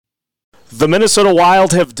The Minnesota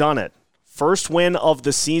Wild have done it. First win of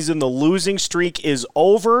the season. The losing streak is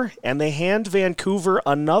over, and they hand Vancouver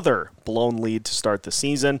another blown lead to start the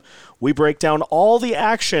season. We break down all the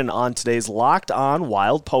action on today's Locked On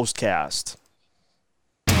Wild Postcast.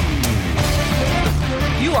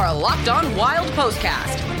 You are Locked On Wild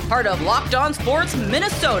Postcast, part of Locked On Sports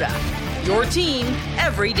Minnesota, your team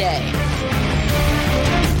every day.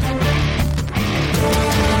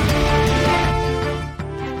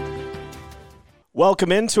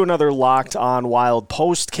 Welcome into another Locked On Wild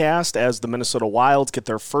Postcast as the Minnesota Wild get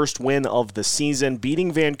their first win of the season,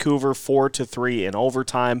 beating Vancouver 4-3 in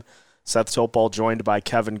overtime. Seth Topol joined by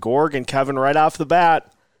Kevin Gorg. And Kevin, right off the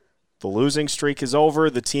bat, the losing streak is over.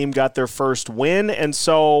 The team got their first win, and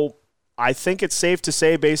so I think it's safe to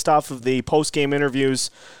say, based off of the post-game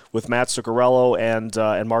interviews with Matt Zuccarello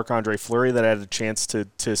and Marc-Andre Fleury that I had a chance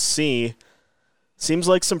to see, seems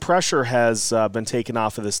like some pressure has been taken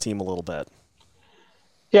off of this team a little bit.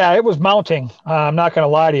 Yeah, it was mounting. I'm not going to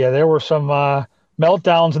lie to you. There were some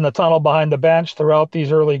meltdowns in the tunnel behind the bench throughout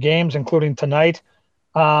these early games, including tonight.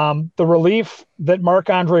 The relief that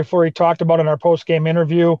Marc-Andre Fleury talked about in our post-game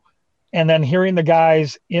interview, and then hearing the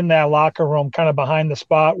guys in that locker room kind of behind the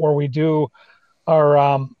spot where we do our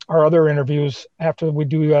other interviews after we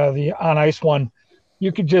do the on-ice one,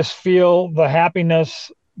 you could just feel the happiness,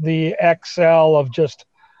 the exhale of just,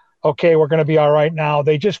 okay, we're going to be all right now.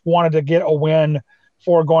 They just wanted to get a win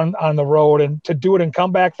for going on the road, and to do it in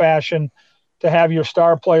comeback fashion, to have your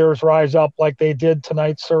star players rise up like they did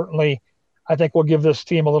tonight, certainly, I think will give this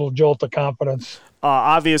team a little jolt of confidence.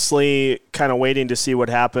 Obviously, kind of waiting to see what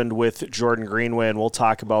happened with Jordan Greenway, and we'll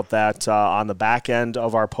talk about that on the back end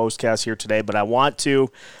of our postcast here today. But I want to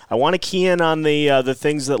key in on the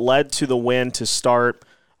things that led to the win to start.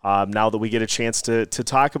 Now that we get a chance to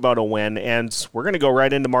talk about a win, and we're going to go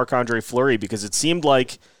right into Marc-Andre Fleury, because it seemed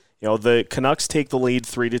like, the Canucks take the lead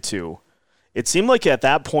 3-2. It seemed like at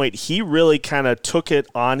that point he really kind of took it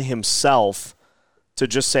on himself to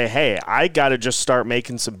just say, hey, I got to just start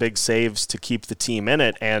making some big saves to keep the team in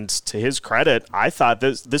it. And to his credit, I thought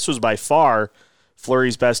this was by far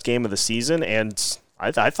Fleury's best game of the season, and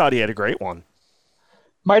I thought he had a great one.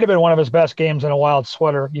 Might have been one of his best games in a Wild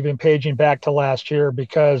sweater, even paging back to last year,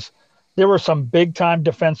 because there were some big-time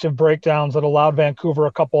defensive breakdowns that allowed Vancouver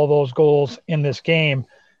a couple of those goals in this game.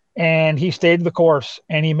 And he stayed the course,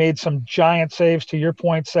 and he made some giant saves, to your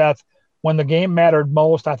point, Seth. When the game mattered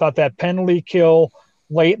most, I thought that penalty kill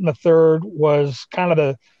late in the third was kind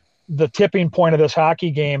of the tipping point of this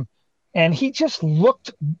hockey game. And he just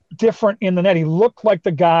looked different in the net. He looked like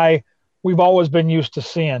the guy we've always been used to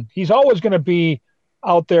seeing. He's always going to be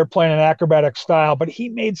out there playing an acrobatic style, but he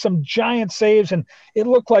made some giant saves, and it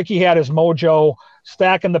looked like he had his mojo,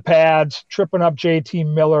 stacking the pads, tripping up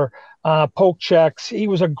JT Miller, poke checks. He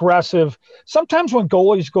was aggressive. Sometimes when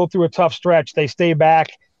goalies go through a tough stretch, they stay back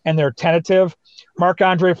and they're tentative.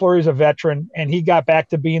 Marc-Andre Fleury is a veteran, and he got back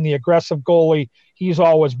to being the aggressive goalie he's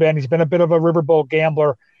always been. He's been a bit of a riverboat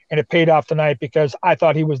gambler, and it paid off tonight because I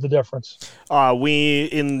thought he was the difference.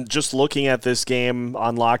 In just looking at this game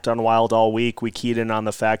on Locked On Wild all week, we keyed in on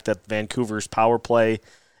the fact that Vancouver's power play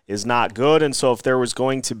is not good, and so if there was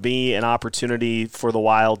going to be an opportunity for the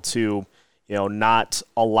Wild to not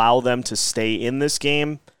allow them to stay in this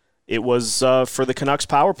game, it was for the Canucks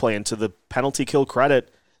power play. And to the penalty kill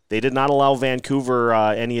credit, they did not allow Vancouver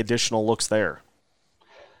any additional looks there.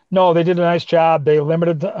 No, they did a nice job. They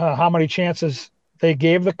limited how many chances they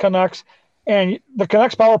gave the Canucks. And the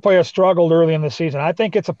Canucks power play has struggled early in the season. I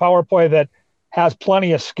think it's a power play that has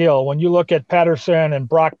plenty of skill. When you look at Pettersson and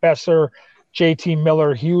Brock Besser, JT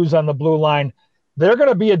Miller, Hughes on the blue line, they're going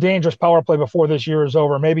to be a dangerous power play before this year is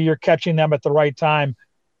over. Maybe you're catching them at the right time,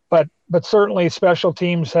 but certainly special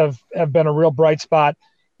teams have been a real bright spot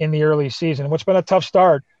in the early season, which has been a tough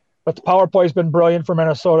start. But the power play has been brilliant for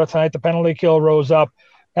Minnesota tonight. The penalty kill rose up.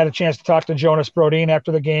 Had a chance to talk to Jonas Brodin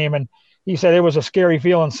after the game, and he said it was a scary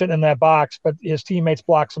feeling sitting in that box, but his teammates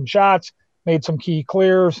blocked some shots, made some key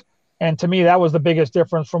clears, and to me that was the biggest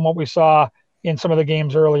difference from what we saw in some of the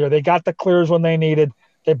games earlier. They got the clears when they needed.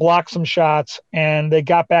 They blocked some shots, and they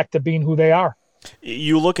got back to being who they are.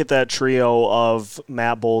 You look at that trio of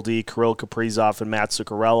Matt Boldy, Kirill Kaprizov, and Matt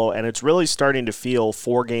Zuccarello, and it's really starting to feel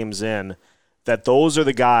 4 games in that those are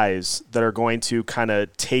the guys that are going to kind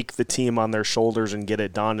of take the team on their shoulders and get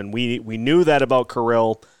it done. And we knew that about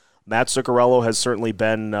Kirill. Matt Zuccarello has certainly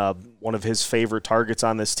been one of his favorite targets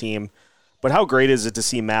on this team. But how great is it to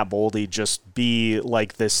see Matt Boldy just be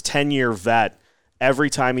like this 10-year vet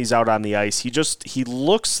every time he's out on the ice? He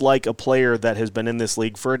looks like a player that has been in this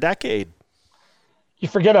league for a decade. You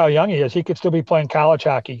forget how young he is. He could still be playing college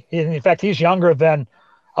hockey. In fact, he's younger than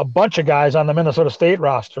a bunch of guys on the Minnesota State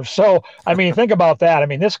roster. So, I mean, think about that. I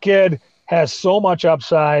mean, this kid has so much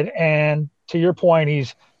upside. And to your point,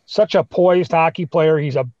 he's such a poised hockey player.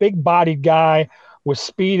 He's a big-bodied guy with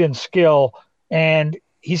speed and skill. And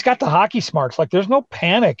he's got the hockey smarts. Like, there's no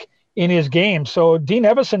panic in his game. So Dean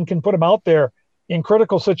Evason can put him out there in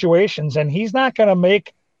critical situations, and he's not going to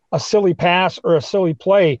make a silly pass or a silly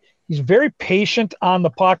play. He's very patient on the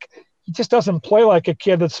puck. He just doesn't play like a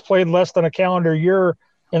kid that's played less than a calendar year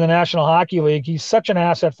in the National Hockey League. He's such an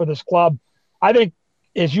asset for this club. I think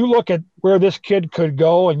as you look at where this kid could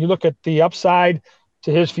go and you look at the upside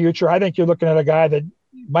to his future, I think you're looking at a guy that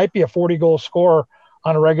might be a 40-goal scorer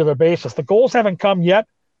on a regular basis. The goals haven't come yet,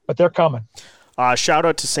 but they're coming. Shout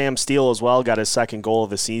out to Sam Steele as well, got his second goal of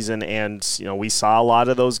the season, and we saw a lot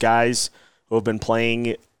of those guys who have been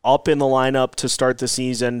playing up in the lineup to start the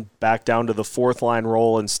season, back down to the fourth line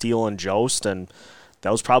role in Steele and Jost, and that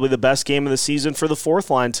was probably the best game of the season for the fourth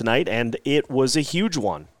line tonight, and it was a huge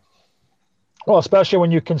one. Well, especially when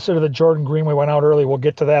you consider that Jordan Greenway went out early. We'll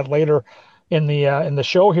get to that later in the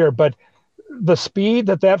show here, but the speed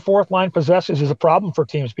that fourth line possesses is a problem for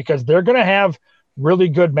teams because they're going to have really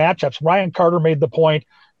good matchups. Ryan Carter made the point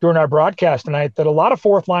during our broadcast tonight that a lot of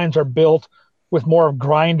fourth lines are built with more of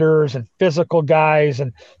grinders and physical guys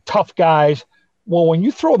and tough guys. Well, when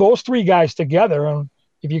you throw those three guys together, and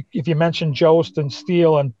if you mention Jost and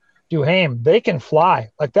Steele and Duhaime, they can fly.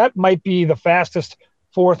 Like, that might be the fastest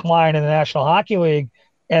fourth line in the National Hockey League,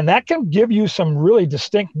 and that can give you some really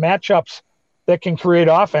distinct matchups that can create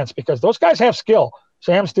offense because those guys have skill.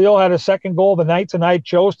 Sam Steele had his second goal of the night tonight.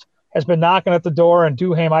 Jost has been knocking at the door, and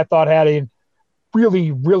Duhaime, I thought, had a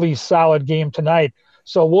really, really solid game tonight.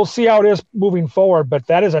 So we'll see how it is moving forward, but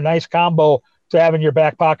that is a nice combo to have in your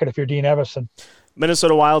back pocket if you're Dean Evason.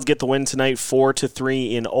 Minnesota Wild get the win tonight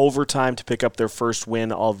 4-3 in overtime to pick up their first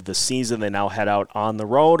win of the season. They now head out on the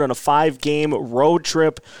road on a 5-game road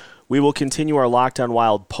trip. We will continue our Locked On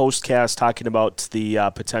Wild postcast talking about the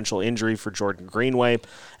potential injury for Jordan Greenway,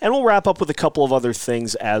 and we'll wrap up with a couple of other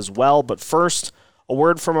things as well. But first, a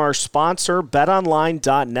word from our sponsor,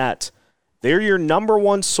 BetOnline.net. They're your number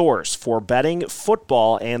one source for betting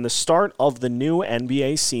football and the start of the new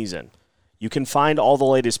NBA season. You can find all the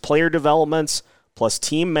latest player developments, plus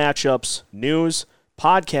team matchups, news,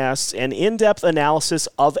 podcasts, and in-depth analysis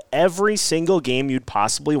of every single game you'd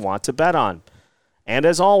possibly want to bet on. And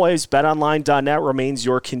as always, BetOnline.net remains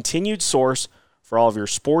your continued source for all of your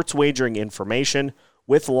sports wagering information,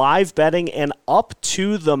 with live betting and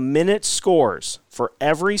up-to-the-minute scores for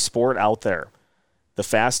every sport out there. The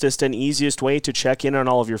fastest and easiest way to check in on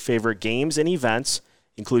all of your favorite games and events,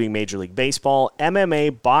 including Major League Baseball,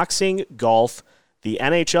 MMA, boxing, golf, the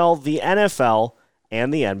NHL, the NFL,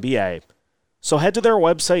 and the NBA. So head to their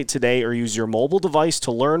website today or use your mobile device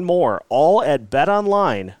to learn more, all at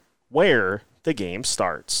BetOnline, where the game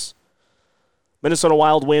starts. Minnesota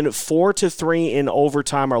Wild win 4-3 in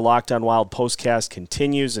overtime. Our Locked On Wild postcast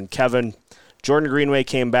continues. And Kevin, Jordan Greenway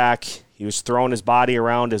came back. He was throwing his body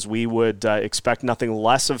around as we would expect nothing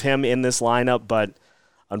less of him in this lineup, but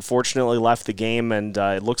unfortunately left the game, and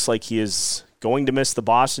it looks like he is going to miss the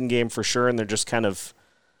Boston game for sure, and they're just kind of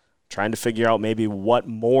trying to figure out maybe what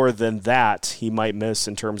more than that he might miss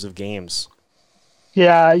in terms of games.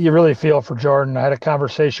 Yeah, you really feel for Jordan. I had a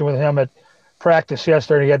conversation with him at practice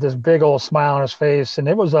yesterday. He had this big old smile on his face, and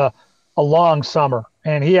it was a long summer,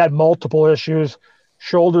 and he had multiple issues: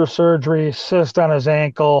 shoulder surgery, cyst on his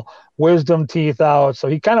ankle, wisdom teeth out. So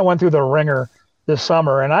he kind of went through the ringer this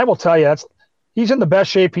summer, and I will tell you, he's in the best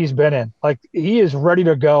shape he's been in. Like, he is ready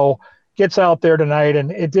to go. Gets out there tonight,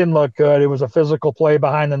 and it didn't look good. It was a physical play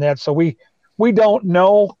behind the net, so we don't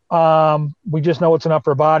know. We just know it's an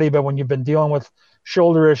upper body, but when you've been dealing with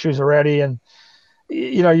shoulder issues already, and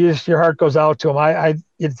your heart goes out to him.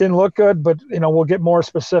 It didn't look good, but we'll get more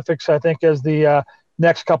specifics, I think, as the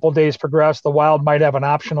next couple of days progress. The Wild might have an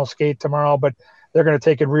optional skate tomorrow, but they're going to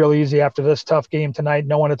take it real easy after this tough game tonight,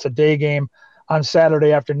 knowing it's a day game on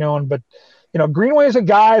Saturday afternoon. But Greenway is a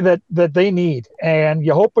guy that they need, and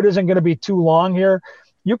you hope it isn't going to be too long here.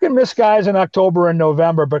 You can miss guys in October and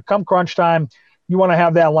November, but come crunch time, you want to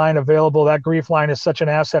have that line available. That grief line is such an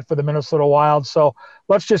asset for the Minnesota Wild. So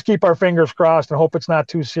let's just keep our fingers crossed and hope it's not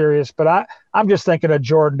too serious. But I'm just thinking of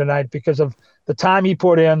Jordan tonight because of the time he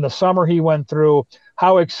put in, the summer he went through,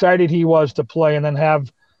 how excited he was to play, and then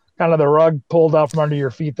have kind of the rug pulled out from under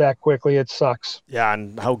your feet that quickly. It sucks. Yeah,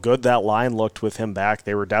 and how good that line looked with him back.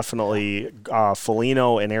 They were definitely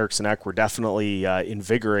Foligno and Eriksson Ek were definitely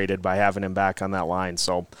invigorated by having him back on that line.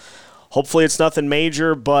 So hopefully it's nothing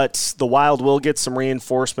major, but the Wild will get some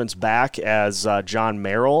reinforcements back as John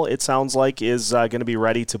Merrill, it sounds like, is going to be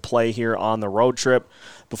ready to play here on the road trip.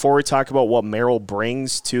 before we talk about what Merrill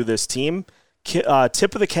brings to this team, tip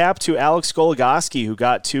of the cap to Alex Goligoski, who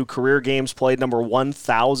got 2 career games played, number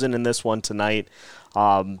 1,000 in this one tonight.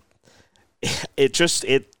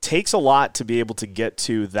 It takes a lot to be able to get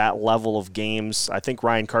to that level of games. I think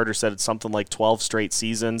Ryan Carter said it's something like 12 straight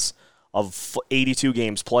seasons of 82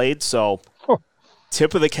 games played. So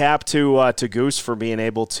tip of the cap to Goose for being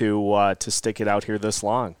able to stick it out here this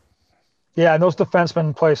long. Yeah, and those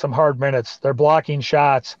defensemen play some hard minutes. They're blocking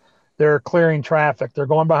shots. They're clearing traffic. They're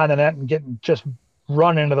going behind the net and getting just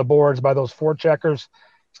run into the boards by those forecheckers.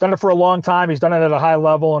 He's done it for a long time. He's done it at a high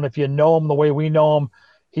level, and if you know him the way we know him,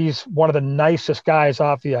 he's one of the nicest guys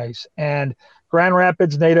off the ice. And Grand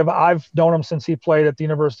Rapids native, I've known him since he played at the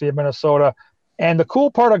University of Minnesota. And the cool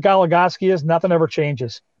part of Goligoski is nothing ever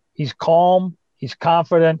changes. He's calm, he's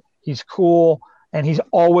confident, he's cool, and he's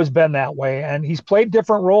always been that way. And he's played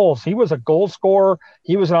different roles. He was a goal scorer.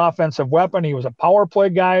 He was an offensive weapon. He was a power play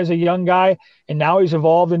guy as a young guy. And now he's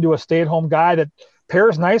evolved into a stay-at-home guy that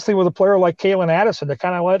pairs nicely with a player like Calen Addison to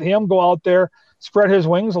kind of let him go out there, spread his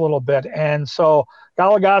wings a little bit. And so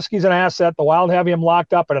Goligoski's an asset. The Wild have him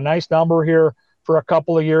locked up at a nice number here for a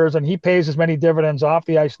couple of years, and he pays as many dividends off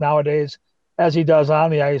the ice nowadays as he does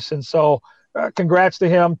on the ice. And so congrats to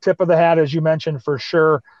him. Tip of the hat, as you mentioned, for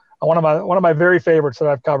sure. One of my very favorites that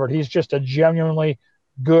I've covered. He's just a genuinely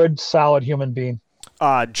good, solid human being.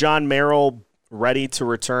 John Merrill ready to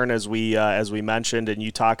return, as we mentioned, and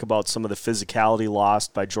you talk about some of the physicality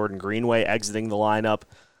lost by Jordan Greenway exiting the lineup.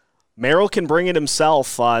 Merrill can bring it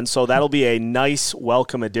himself, and so that'll be a nice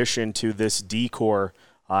welcome addition to this D-core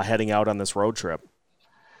heading out on this road trip.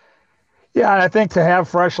 Yeah, and I think to have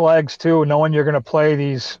fresh legs too, knowing you're going to play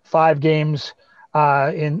these 5 games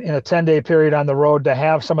in a 10-day period on the road, to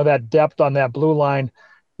have some of that depth on that blue line,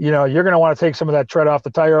 you're going to want to take some of that tread off the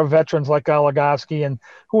tire of veterans like Goligoski, and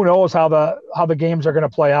who knows how the games are going to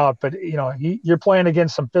play out. But you're playing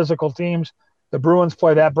against some physical teams. The Bruins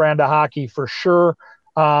play that brand of hockey for sure,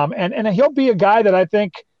 and he'll be a guy that I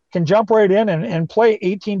think can jump right in and play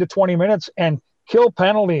 18 to 20 minutes and kill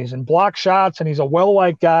penalties and block shots, and he's a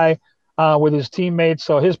well-liked guy with his teammates.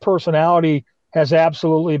 So his personality has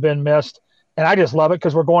absolutely been missed. And I just love it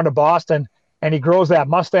because we're going to Boston, and he grows that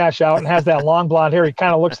mustache out and has that long blonde hair. He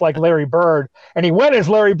kind of looks like Larry Bird. And he went as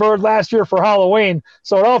Larry Bird last year for Halloween.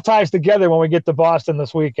 So it all ties together when we get to Boston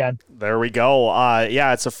this weekend. There we go.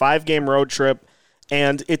 It's a 5-game road trip.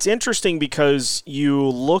 And it's interesting because you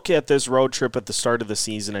look at this road trip at the start of the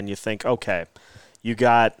season and you think, okay, you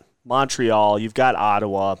got Montreal, you've got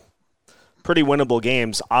Ottawa, pretty winnable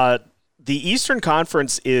games. The Eastern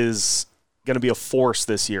Conference is going to be a force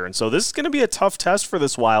this year. And so this is going to be a tough test for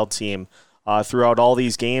this Wild team throughout all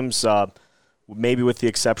these games, maybe with the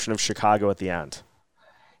exception of Chicago at the end.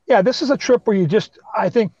 Yeah, this is a trip where you just, I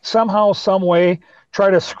think, somehow, some way, try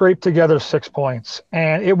to scrape together 6 points.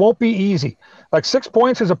 And it won't be easy. Like 6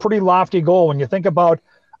 points is a pretty lofty goal. When you think about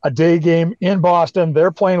a day game in Boston,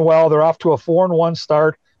 they're playing well. They're off to a 4-1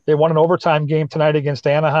 start. They won an overtime game tonight against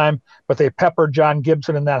Anaheim, but they peppered John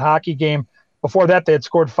Gibson in that hockey game. Before that, they had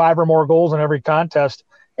scored 5 or more goals in every contest.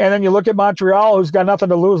 And then you look at Montreal, who's got nothing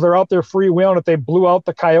to lose. They're out there freewheeling it. They blew out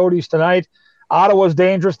the Coyotes tonight. Ottawa's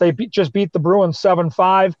dangerous. They just beat the Bruins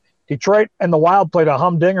 7-5. Detroit and the Wild played a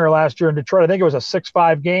humdinger last year in Detroit. I think it was a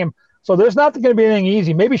 6-5 game. So there's not going to be anything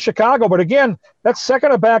easy. Maybe Chicago, but again, that's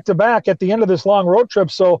second of back-to-back at the end of this long road trip.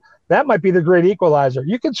 So that might be the great equalizer.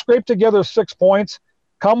 You can scrape together 6 points,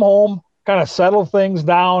 come home, kind of settle things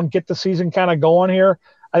down, get the season kind of going here.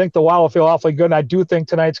 I think the Wild will feel awfully good, and I do think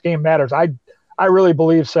tonight's game matters. I really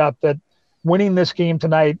believe, Seth, that winning this game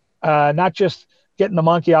tonight, not just getting the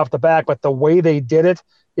monkey off the back, but the way they did it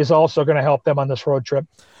is also going to help them on this road trip.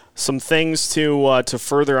 Some things to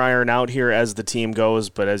further iron out here as the team goes,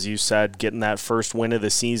 but as you said, getting that first win of the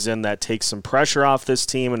season, that takes some pressure off this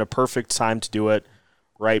team, and a perfect time to do it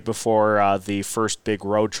right before the first big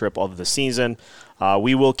road trip of the season.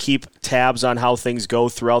 We will keep tabs on how things go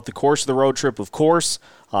throughout the course of the road trip, of course.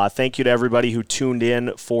 Thank you to everybody who tuned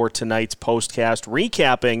in for tonight's postcast,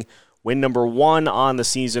 recapping win number 1 on the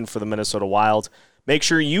season for the Minnesota Wild. Make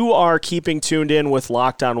sure you are keeping tuned in with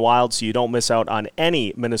Locked On Wild so you don't miss out on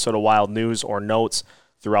any Minnesota Wild news or notes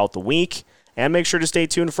throughout the week. And make sure to stay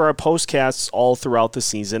tuned for our postcasts all throughout the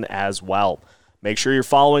season as well. Make sure you're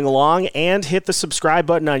following along and hit the subscribe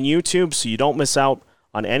button on YouTube so you don't miss out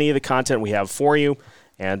on any of the content we have for you.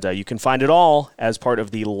 And you can find it all as part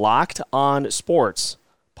of the Locked On Sports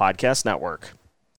Podcast Network.